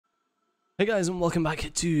Hey guys, and welcome back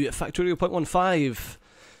to Factorio 0.15.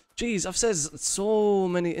 Jeez, I've said so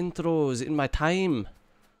many intros in my time.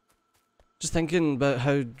 Just thinking about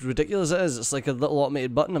how ridiculous it is. It's like a little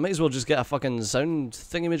automated button. I might as well just get a fucking sound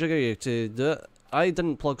thingamajigger to do it. I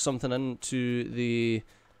didn't plug something into the...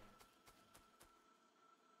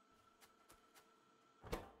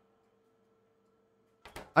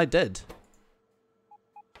 I did.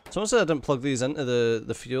 Someone said I didn't plug these into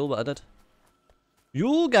the fuel, but I did.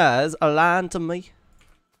 You guys are lying to me.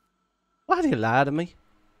 Why do you lie to me?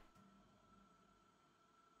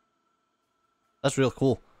 That's real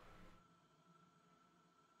cool.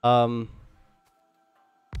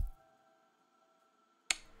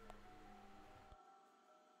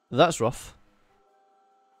 That's rough.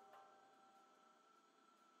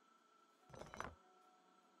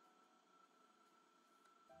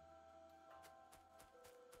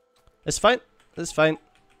 It's fine. It's fine.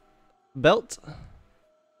 Belt.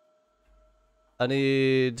 I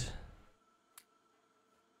need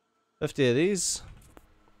 50 of these.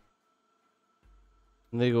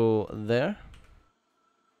 And they go there.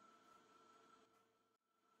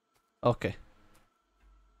 Okay.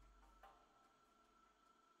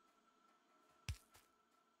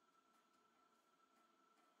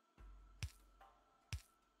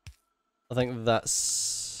 I think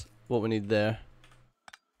that's what we need there.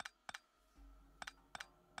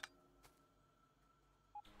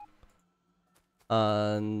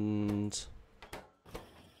 And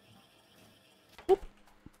whoop.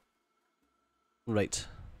 Right.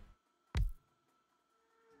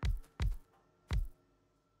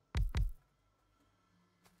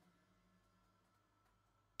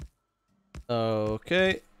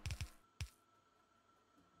 Okay.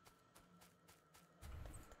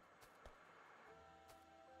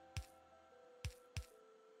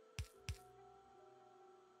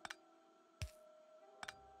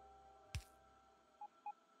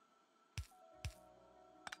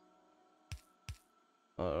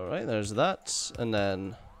 Alright, there's that, and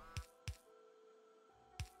then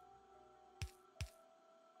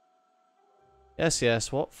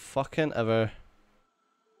yes, what fucking ever.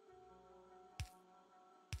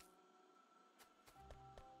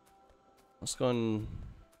 Let's go and...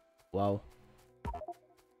 Wow.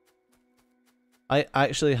 I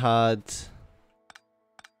actually had...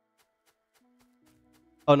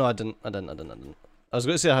 Oh no, I didn't. I was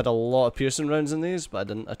going to say I had a lot of piercing rounds in these, but I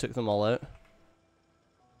didn't. I took them all out.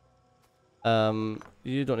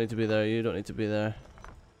 You don't need to be there, you don't need to be there.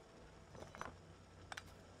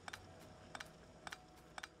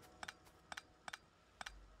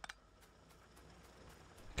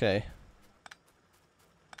 Okay.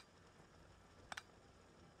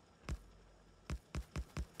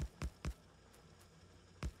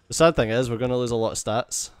 The sad thing is, we're going to lose a lot of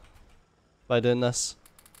stats by doing this.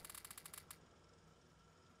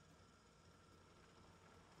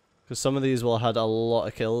 Because some of these will have had a lot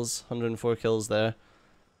of kills. 104 kills there.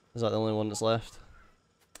 Is that the only one that's left?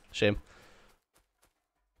 Shame.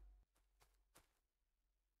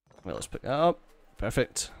 Well, let's pick that up.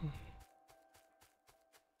 Perfect.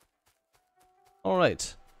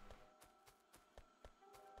 Alright.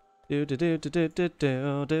 Wow,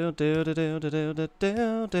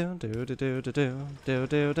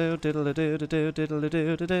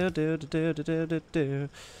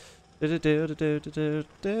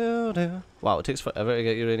 it takes forever to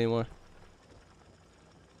get uranium ore.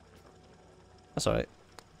 That's alright.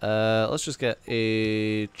 Let's just get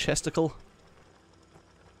a chesticle.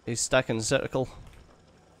 A stacking circle.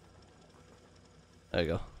 There you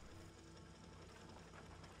go.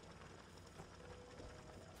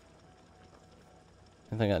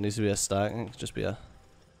 I think that needs to be a stack. It could just be a...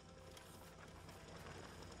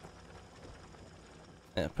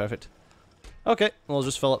 Yeah, perfect. Okay, we'll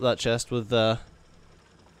just fill up that chest with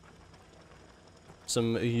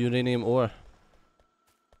some uranium ore.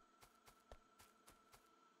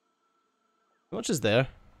 How much is there?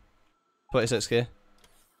 26k.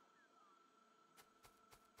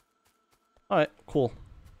 Alright, cool.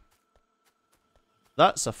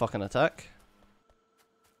 That's a fucking attack.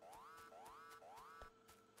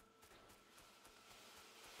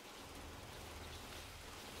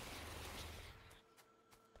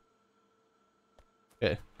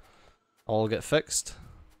 Okay. All get fixed.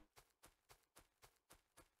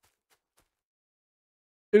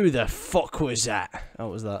 Who the fuck was that? Oh,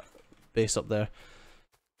 what was that? Base up there.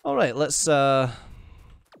 Alright, let's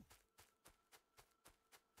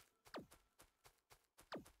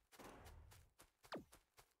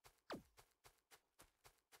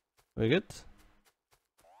we good?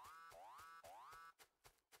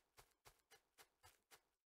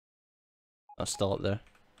 Oh, still up there.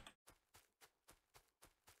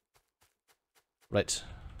 Right.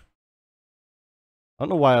 I don't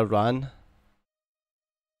know why I ran.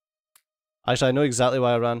 Actually, I know exactly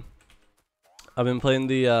why I ran. I've been playing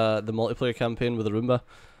the multiplayer campaign with the Roomba,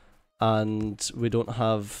 and we don't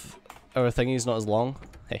have our thingy's not as long.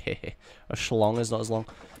 Hehehe. Our schlong is not as long.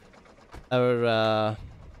 Our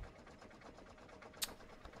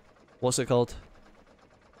what's it called?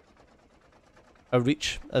 Our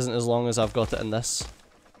reach isn't as long as I've got it in this.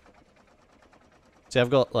 See, I've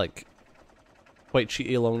got like quite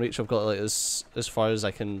cheaty long reach. I've got like as far as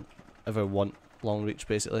I can ever want long reach,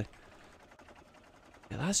 basically.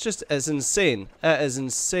 Yeah, that's just, it's insane. It is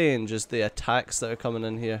insane, just the attacks that are coming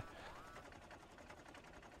in here.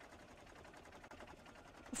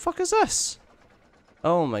 The fuck is this?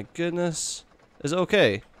 Oh my goodness. Is it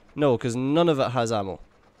okay? No, because none of it has ammo.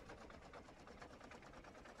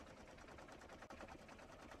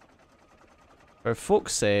 For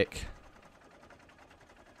fuck's sake.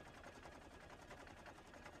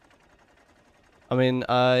 I mean,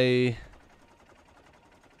 I'm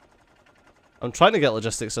trying to get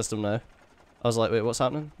logistics system now. I was like, wait, what's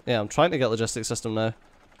happening? Yeah, I'm trying to get logistics system now.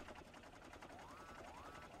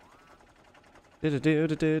 This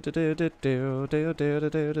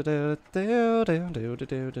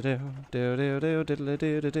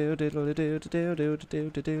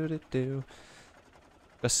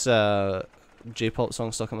J-pop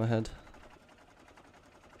song stuck in my head.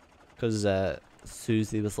 Because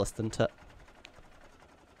Susie was listening to it.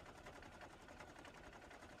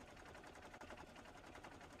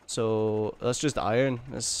 So, that's just iron.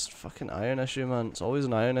 It's fucking iron issue, man. It's always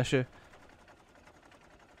an iron issue.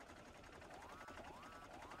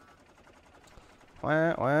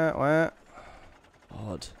 Wah, wah, wah.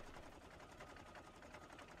 Odd.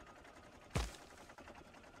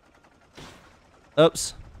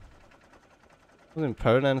 Oops. Wasn't even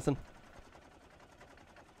powering anything.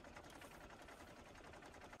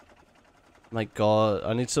 My god,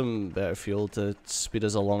 I need some better fuel to speed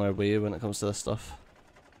us along our way when it comes to this stuff.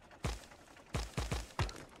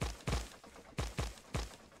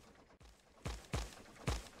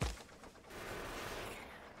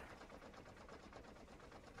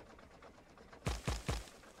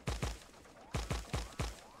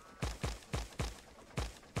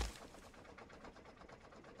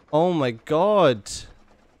 Oh my god!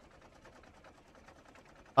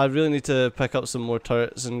 I really need to pick up some more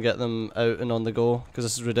turrets and get them out and on the go, because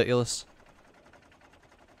this is ridiculous.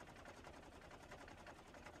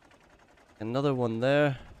 Another one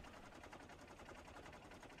there.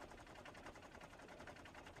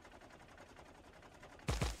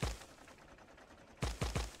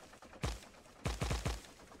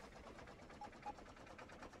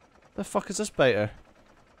 The fuck is this biter?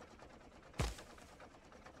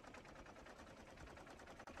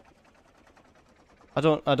 I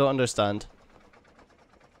don't understand.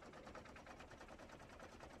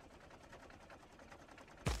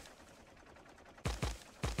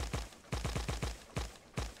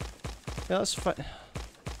 Yeah, that's fine.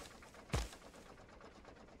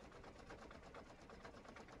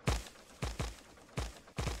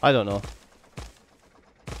 I don't know.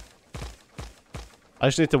 I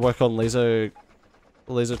just need to work on laser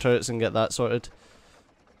turrets and get that sorted.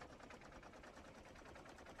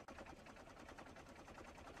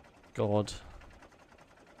 God.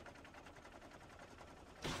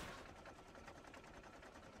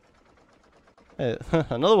 Hey,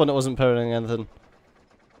 another one that wasn't powering anything.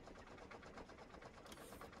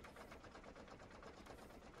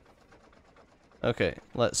 Okay,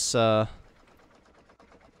 let's I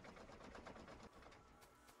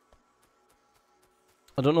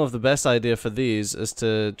don't know if the best idea for these is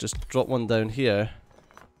to just drop one down here.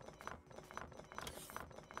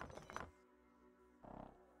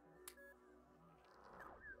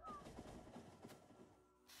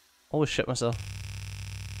 Always shit myself.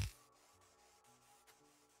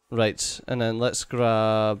 Right, and then let's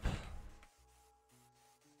grab...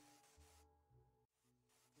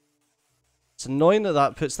 It's annoying that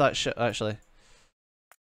that puts that shit, actually.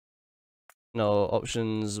 No,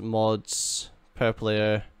 options, mods, per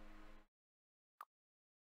player.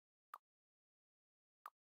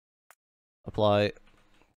 Apply.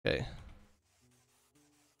 Okay.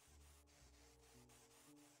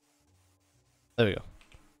 There we go.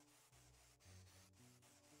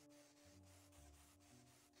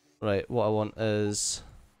 Right, what I want is...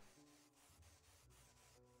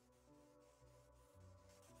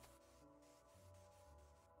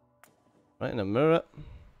 Right in a mirror.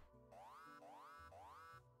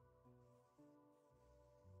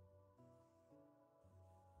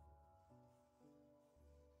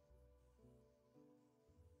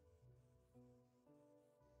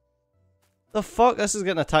 The fuck? This is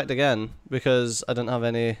getting attacked again because I didn't have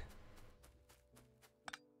any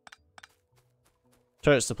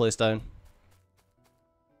turrets to place down.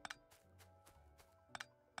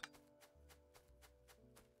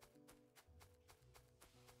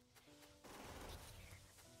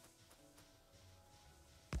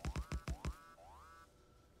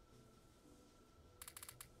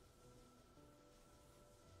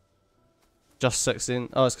 Just 16.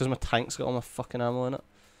 Oh, it's because my tank's got all my fucking ammo in it.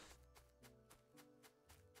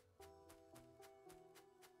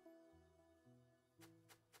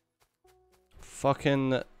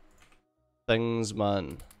 Fucking things,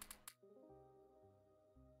 man.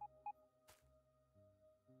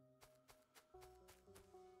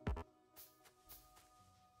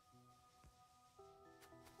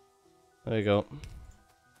 There you go.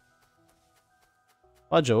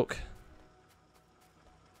 What a joke.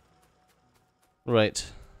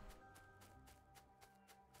 Right.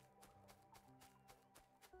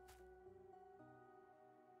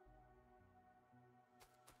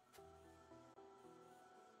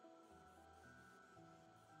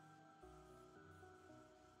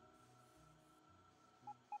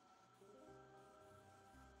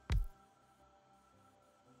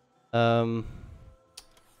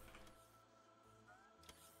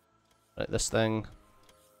 Right, this thing.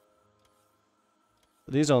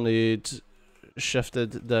 These all need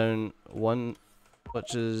shifted down one,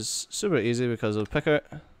 which is super easy because of picker.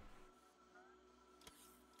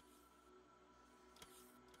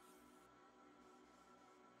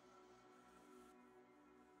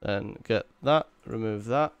 Then get that, remove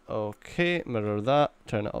that, okay, mirror that,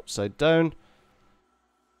 turn it upside down.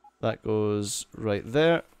 That goes right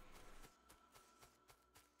there.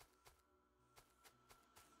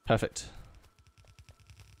 Perfect.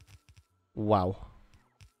 Wow.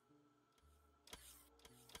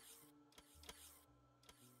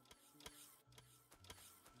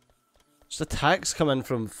 Just attacks coming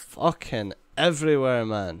from fucking everywhere,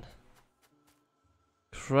 man.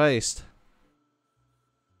 Christ.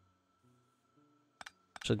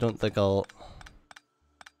 Which I don't think I'll...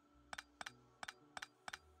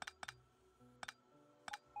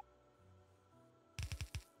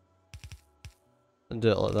 do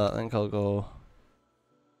it like that. I think I'll go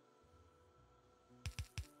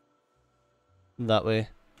that way.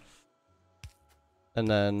 And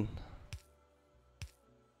then...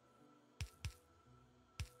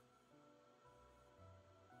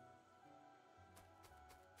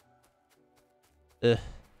 Ugh.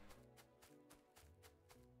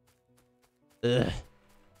 Ugh.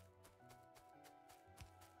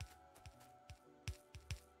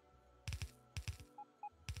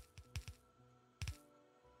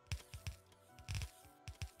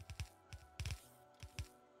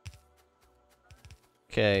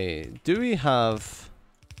 Okay, do we have...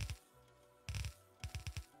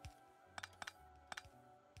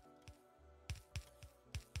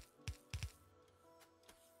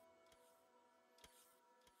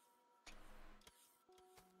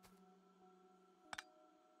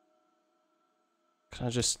 Can I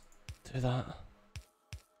just do that?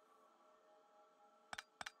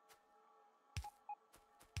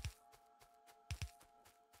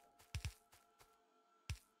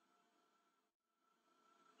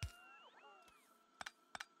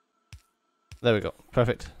 There we go.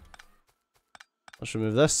 Perfect. Let's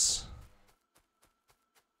remove this.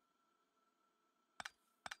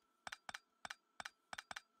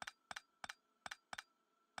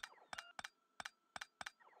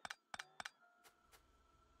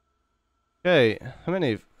 Okay, how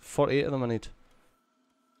many? 48 of them I need.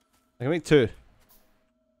 I can make 2.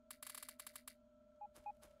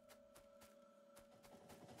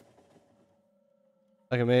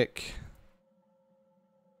 I can make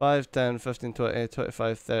 5, 10, 15, 20,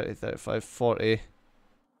 25, 30, 35, 40,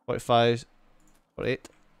 45, 48.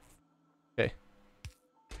 Okay.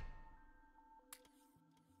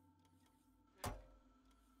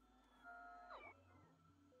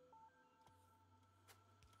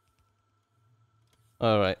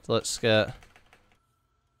 Alright, let's get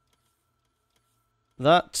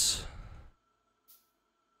that.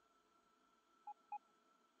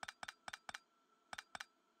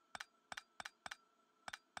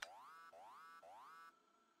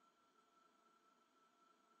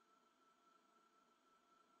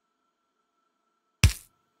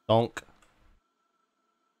 Donk.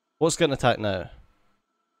 What's getting attacked now?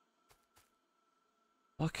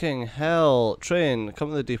 Fucking hell. Train, come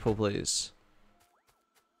to the depot, please.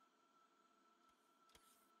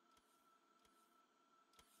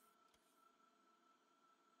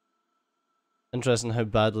 Interesting how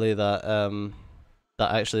badly that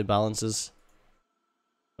that actually balances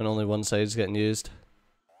when only one side's getting used.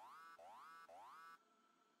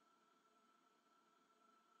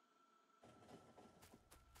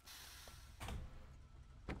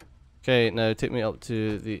 Okay, now take me up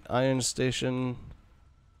to the iron station.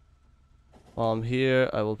 While I'm here,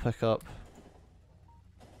 I will pick up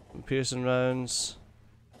some piercing rounds.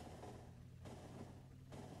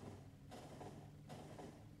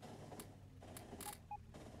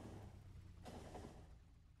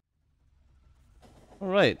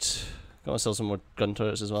 Alright, got myself some more gun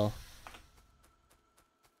turrets as well.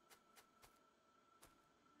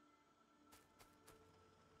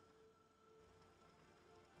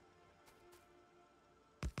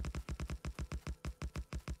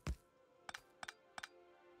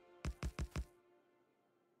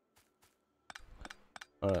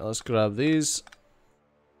 Alright, let's grab these.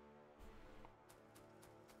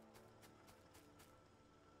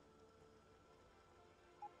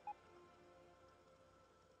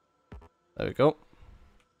 There we go.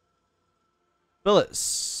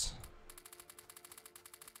 Bullets.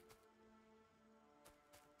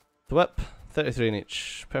 The whip, 33 in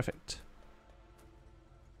each. Perfect.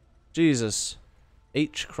 Jesus.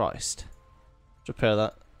 H Christ. Let's repair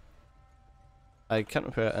that. I can't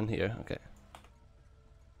repair it in here. Okay.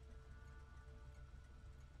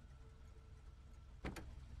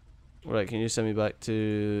 Right, can you send me back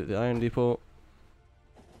to the iron depot?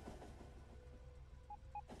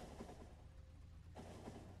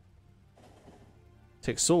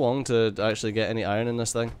 Takes so long to actually get any iron in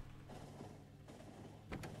this thing.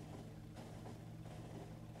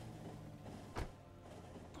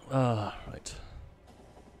 Ah, right.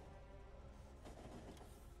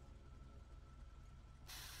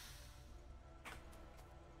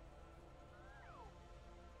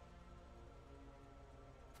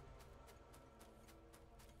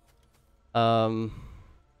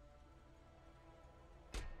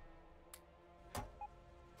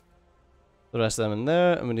 The rest of them in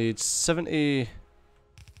there, and we need 70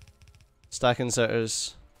 stack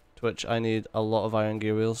inserters, to which I need a lot of iron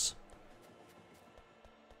gear wheels.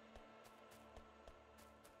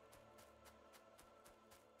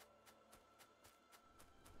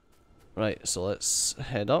 Right, so let's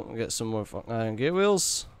head up and get some more fucking iron gear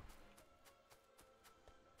wheels.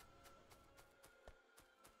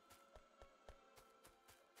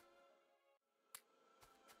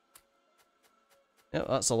 Yep,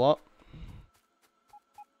 that's a lot.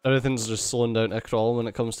 Everything's just slowing down to a crawl when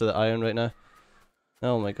it comes to the iron right now.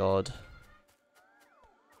 Oh my god.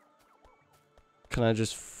 Can I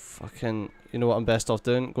just fucking... You know what I'm best off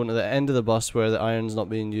doing? Going to the end of the bus where the iron's not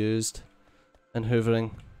being used. And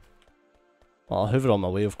hoovering. Well, I'll hoover on my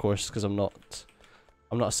way, of course, because I'm not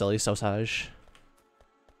a silly sausage.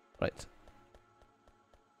 Right.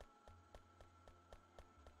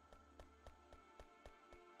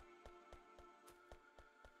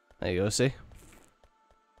 There you go, see?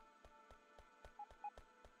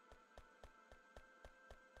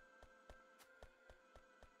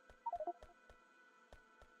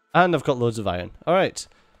 And I've got loads of iron. Alright.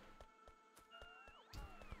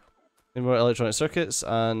 Need more electronic circuits,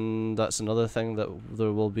 and that's another thing that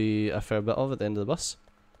there will be a fair bit of at the end of the bus.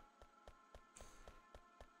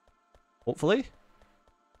 Hopefully.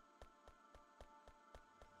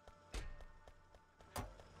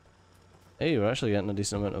 Hey, we're actually getting a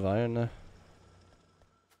decent amount of iron now.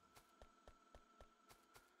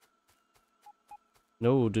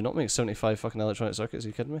 No, do not make 75 fucking electronic circuits, are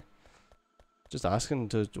you kidding me? Just asking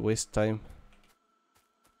to waste time.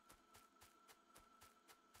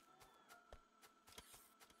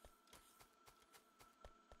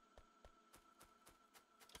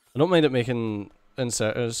 I don't mind it making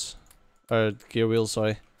inserters, or gear wheels,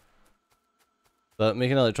 sorry. But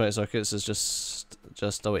making electronic circuits is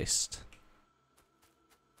just a waste.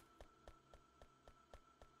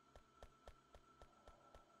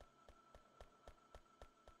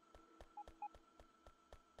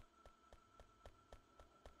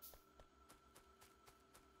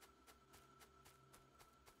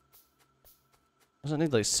 Does I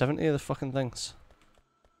need like 70 of the fucking things?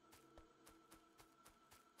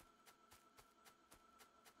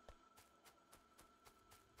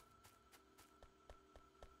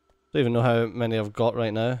 Don't even know how many I've got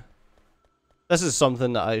right now. This is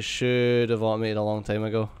something that I should have automated a long time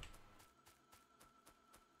ago.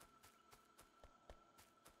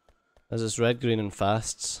 As it's red, green and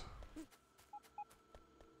fasts.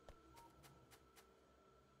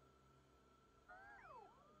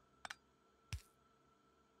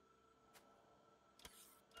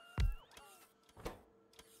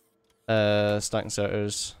 Stack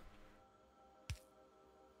inserters.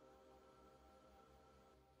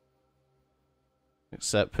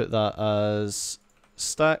 except put that as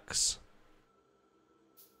stacks.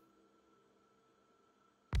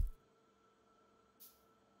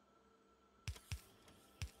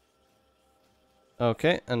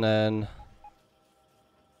 Okay, and then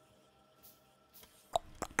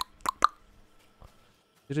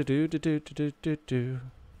do.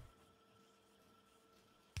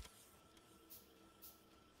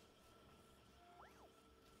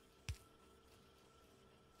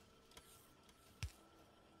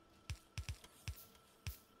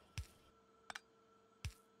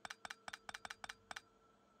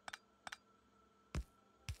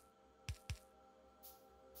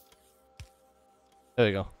 There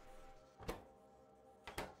you go.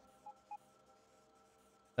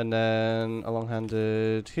 And then a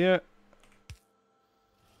long-handed here.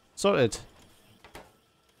 Sorted.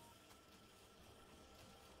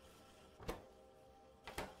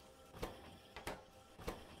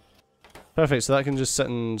 Perfect, so that can just sit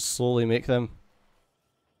and slowly make them.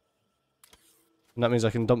 And that means I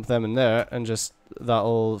can dump them in there and just,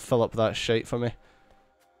 that'll fill up that shite for me.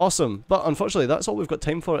 Awesome, but unfortunately that's all we've got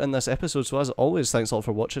time for in this episode, so as always, thanks all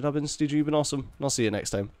for watching. I've been Steejo, you've been awesome, and I'll see you next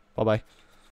time. Bye bye.